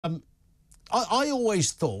I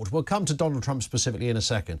always thought, we'll come to Donald Trump specifically in a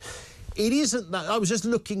second, it isn't that. I was just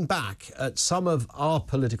looking back at some of our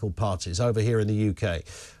political parties over here in the UK,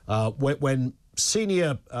 when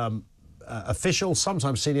senior officials,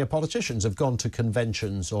 sometimes senior politicians, have gone to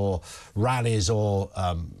conventions or rallies or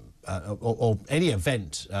any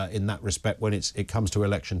event in that respect when it comes to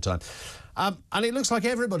election time. And it looks like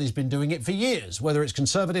everybody's been doing it for years, whether it's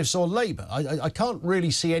Conservatives or Labour. I can't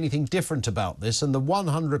really see anything different about this. And the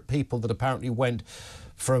 100 people that apparently went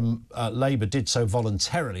from Labour did so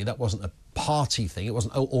voluntarily. That wasn't a party thing. It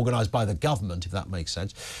wasn't organised by the government, if that makes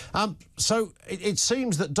sense. So it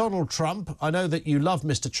seems that Donald Trump, I know that you love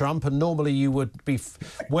Mr. Trump, and normally you would be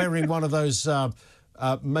wearing one of those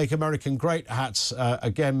Make American Great hats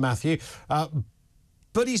again, Matthew.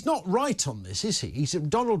 But he's not right on this, is he?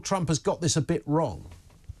 Donald Trump has got this a bit wrong.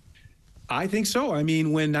 I think so. I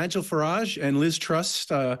mean, when Nigel Farage and Liz Truss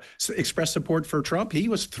expressed support for Trump, he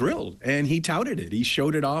was thrilled and he touted it. He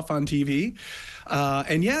showed it off on TV.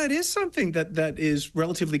 And yeah, it is something that is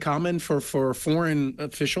relatively common for foreign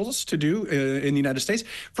officials to do in the United States.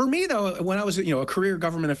 For me, though, when I was a career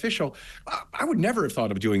government official, I would never have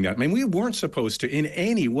thought of doing that. I mean, we weren't supposed to in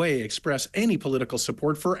any way express any political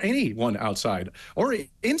support for anyone outside or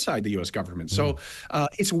inside the U.S. government. So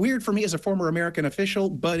it's weird for me as a former American official,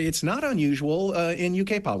 but it's not unusual in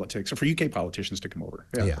UK politics, or for UK politicians to come over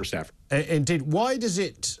for staff. Indeed. Why does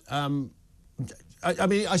it... I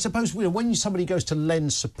mean, I suppose when somebody goes to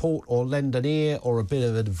lend support or lend an ear or a bit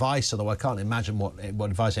of advice, although I can't imagine what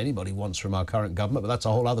advice anybody wants from our current government, but that's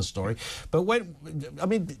a whole other story. But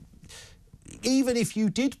even if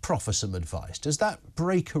you did proffer some advice, does that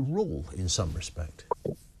break a rule in some respect?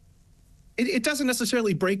 It doesn't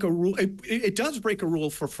necessarily break a rule. It does break a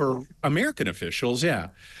rule for American officials, yeah.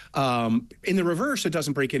 In the reverse, it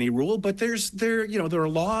doesn't break any rule, but there are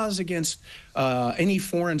laws against any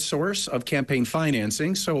foreign source of campaign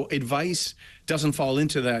financing, so advice doesn't fall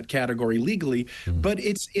into that category legally. But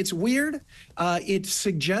it's weird. It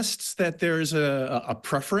suggests that there's a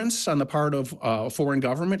preference on the part of a foreign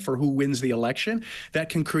government for who wins the election that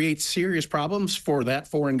can create serious problems for that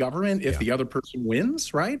foreign government if the other person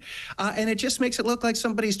wins, right? And it just makes it look like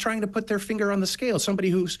somebody's trying to put their finger on the scale, somebody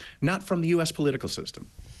who's not from the U.S. political system.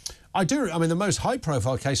 I mean, the most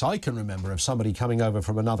high-profile case I can remember of somebody coming over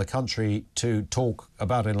from another country to talk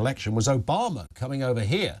about an election was Obama coming over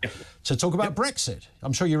here to talk about Brexit.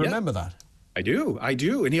 I'm sure you remember that. I do.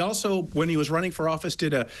 And he also, when he was running for office,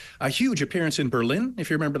 did a huge appearance in Berlin, if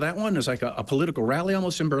you remember that one. It was like a political rally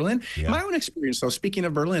almost in Berlin. Yeah. My own experience, though, speaking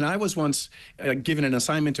of Berlin, I was once given an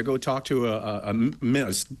assignment to go talk to a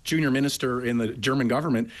junior minister in the German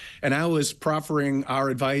government, and I was proffering our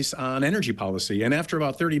advice on energy policy. And after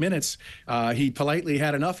about 30 minutes, he politely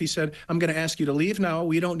had enough. He said, "I'm going to ask you to leave now.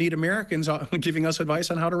 We don't need Americans giving us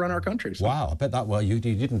advice on how to run our country." So, wow, I bet that, well, you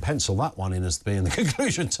didn't pencil that one in as being the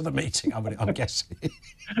conclusion to the meeting. I'm guessing.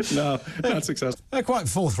 No, not successful. They're quite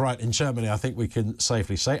forthright in Germany, I think we can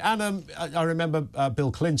safely say. And I remember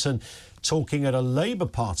Bill Clinton talking at a Labour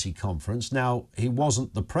Party conference. Now, he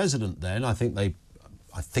wasn't the president then. I think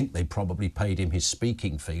they probably paid him his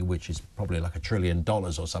speaking fee, which is probably like $1 trillion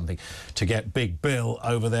or something, to get Big Bill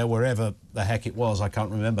over there, wherever the heck it was. I can't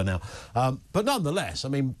remember now. But nonetheless, I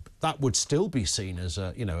mean, that would still be seen as,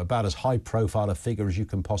 about as high-profile a figure as you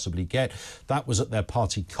can possibly get. That was at their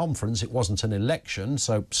party conference. It wasn't an election,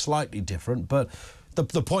 so slightly different. But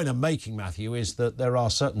the point I'm making, Matthew, is that there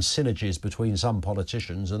are certain synergies between some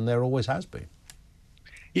politicians, and there always has been.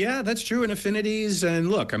 Yeah, that's true, and affinities.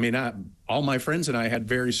 And look, I mean, all my friends and I had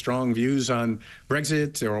very strong views on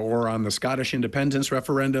Brexit or on the Scottish independence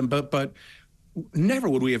referendum, but never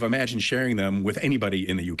would we have imagined sharing them with anybody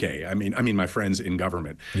in the UK. I mean, my friends in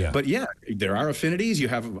government. Yeah. But yeah, there are affinities. You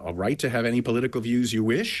have a right to have any political views you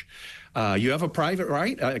wish. You have a private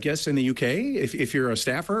right, I guess, in the UK, if you're a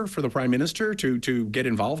staffer for the Prime Minister, to get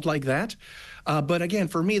involved like that. But again,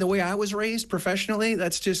 for me, the way I was raised professionally,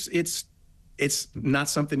 that's just, it's not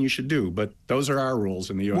something you should do, but those are our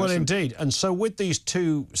rules in the U.S. Well, indeed. And so with these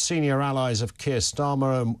two senior allies of Keir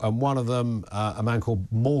Starmer, and one of them, a man called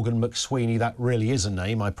Morgan McSweeney, that really is a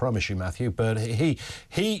name, I promise you, Matthew, but he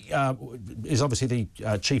is obviously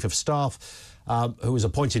the Chief of Staff, who was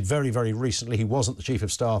appointed very, very recently. He wasn't the Chief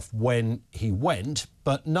of Staff when he went,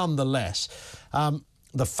 but nonetheless,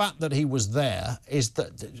 the fact that he was there, is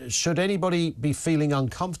that, should anybody be feeling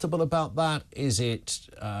uncomfortable about that? Is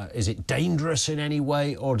it dangerous in any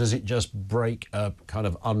way, or does it just break a kind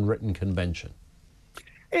of unwritten convention?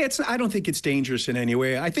 I don't think it's dangerous in any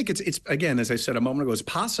way. I think it's again, as I said a moment ago, it's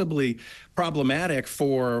possibly problematic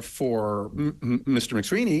for Mr.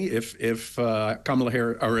 McSweeney if Kamala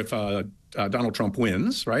Harris or if Donald Trump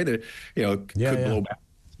wins, right? Could blow back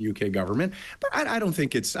the UK government. But I don't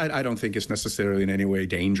think it's necessarily in any way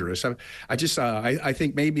dangerous. I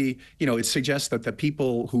think maybe it suggests that the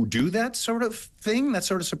people who do that sort of thing, that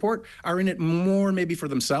sort of support, are in it more maybe for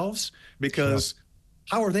themselves, because. Sure.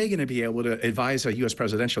 How are they going to be able to advise a U.S.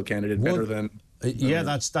 presidential candidate better than? Yeah,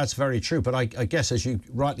 that's very true. But I guess, as you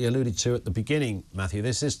rightly alluded to at the beginning, Matthew,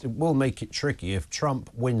 it will make it tricky if Trump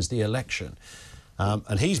wins the election. And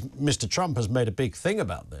Mr. Trump has made a big thing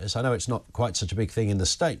about this. I know it's not quite such a big thing in the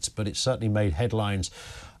States, but it's certainly made headlines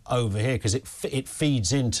over here because it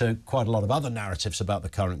feeds into quite a lot of other narratives about the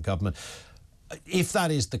current government. If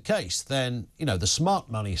that is the case, then, the smart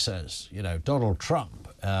money says, Donald Trump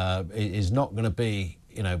is not going to be,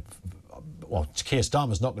 Keir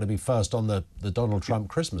Starmer's not going to be first on the Donald Trump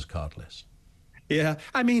Christmas card list. Yeah,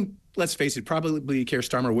 I mean, let's face it, probably Keir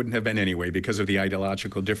Starmer wouldn't have been anyway because of the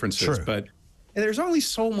ideological differerences. True. But there's only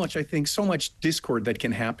so much discord that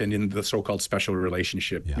can happen in the so-called special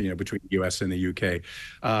relationship, between the U.S. and the U.K.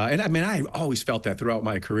 And I mean, I always felt that throughout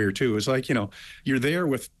my career, too. It was like, you're there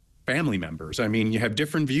with family members. I mean, you have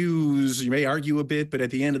different views. You may argue a bit, but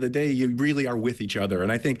at the end of the day, you really are with each other.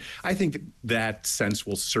 And I think that sense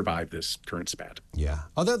will survive this current spat. Yeah.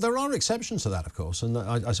 There are exceptions to that, of course. And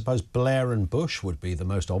I suppose Blair and Bush would be the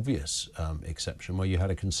most obvious exception, where you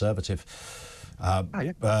had a conservative,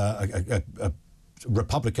 a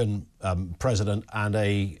Republican president and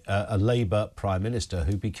a Labour prime minister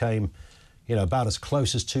who became, about as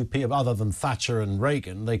close as two people, other than Thatcher and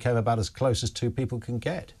Reagan, they came about as close as two people can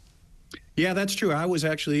get. Yeah, that's true. I was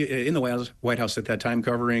actually in the White House at that time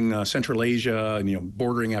covering Central Asia and,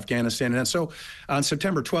 bordering Afghanistan. And so on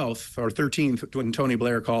September 12th or 13th, when Tony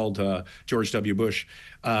Blair called George W. Bush,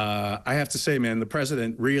 I have to say, man, the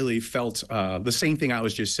president really felt the same thing I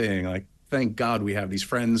was just saying, like, thank God we have these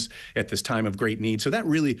friends at this time of great need. So that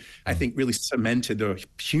really, I think, really cemented the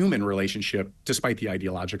human relationship despite the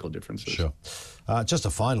ideological differences. Sure. Just a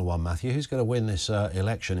final one, Matthew. Who's going to win this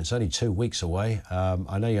election? It's only 2 weeks away.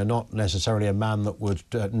 I know you're not necessarily a man that would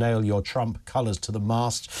nail your Trump colours to the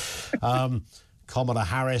mast. Kamala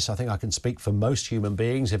Harris, I think I can speak for most human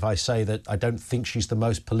beings if I say that I don't think she's the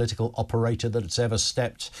most political operator that's ever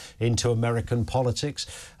stepped into American politics.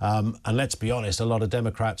 And let's be honest, a lot of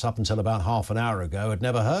Democrats up until about half an hour ago had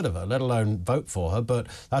never heard of her, let alone vote for her. But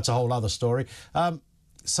that's a whole other story.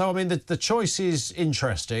 So, I mean, the choice is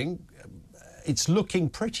interesting. It's looking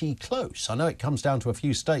pretty close. I know it comes down to a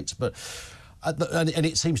few states, but and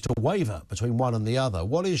it seems to waver between one and the other.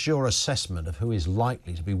 What is your assessment of who is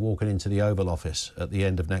likely to be walking into the Oval Office at the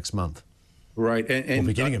end of next month? Right, and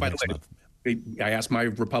beginning of next month. I asked my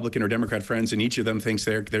Republican or Democrat friends, and each of them thinks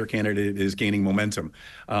their candidate is gaining momentum.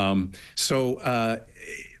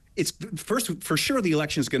 It's first, for sure, the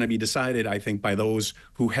election is going to be decided, I think, by those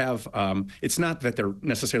who have, it's not that they're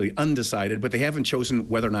necessarily undecided, but they haven't chosen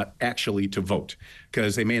whether or not actually to vote,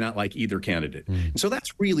 because they may not like either candidate. And so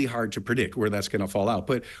that's really hard to predict where that's going to fall out.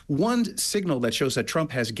 But one signal that shows that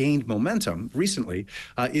Trump has gained momentum recently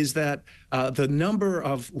is that the number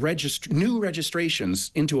of new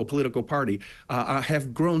registrations into a political party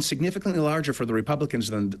have grown significantly larger for the Republicans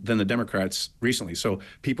than the Democrats recently. So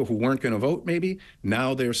people who weren't going to vote, maybe,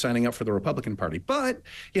 now they're signing up for the Republican Party. But,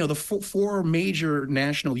 the four major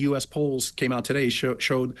national U.S. polls came out today,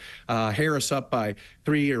 showed Harris up by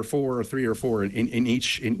 3 or 4 in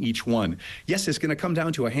each one. Yes, it's going to come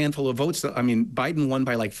down to a handful of votes. I mean, Biden won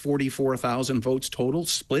by like 44,000 votes total,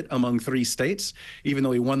 split among 3 states, even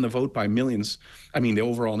though he won the vote by millions. I mean, the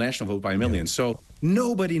overall national vote by millions. So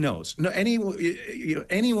nobody knows. No,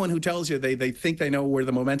 anyone who tells you they think they know where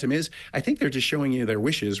the momentum is, I think they're just showing you their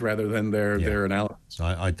wishes rather than their analysis.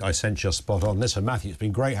 I sense you're spot on. Listen, Matthew, it's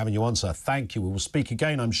been great having you on, sir. Thank you. We will speak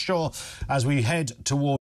again, I'm sure, as we head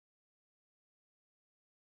towards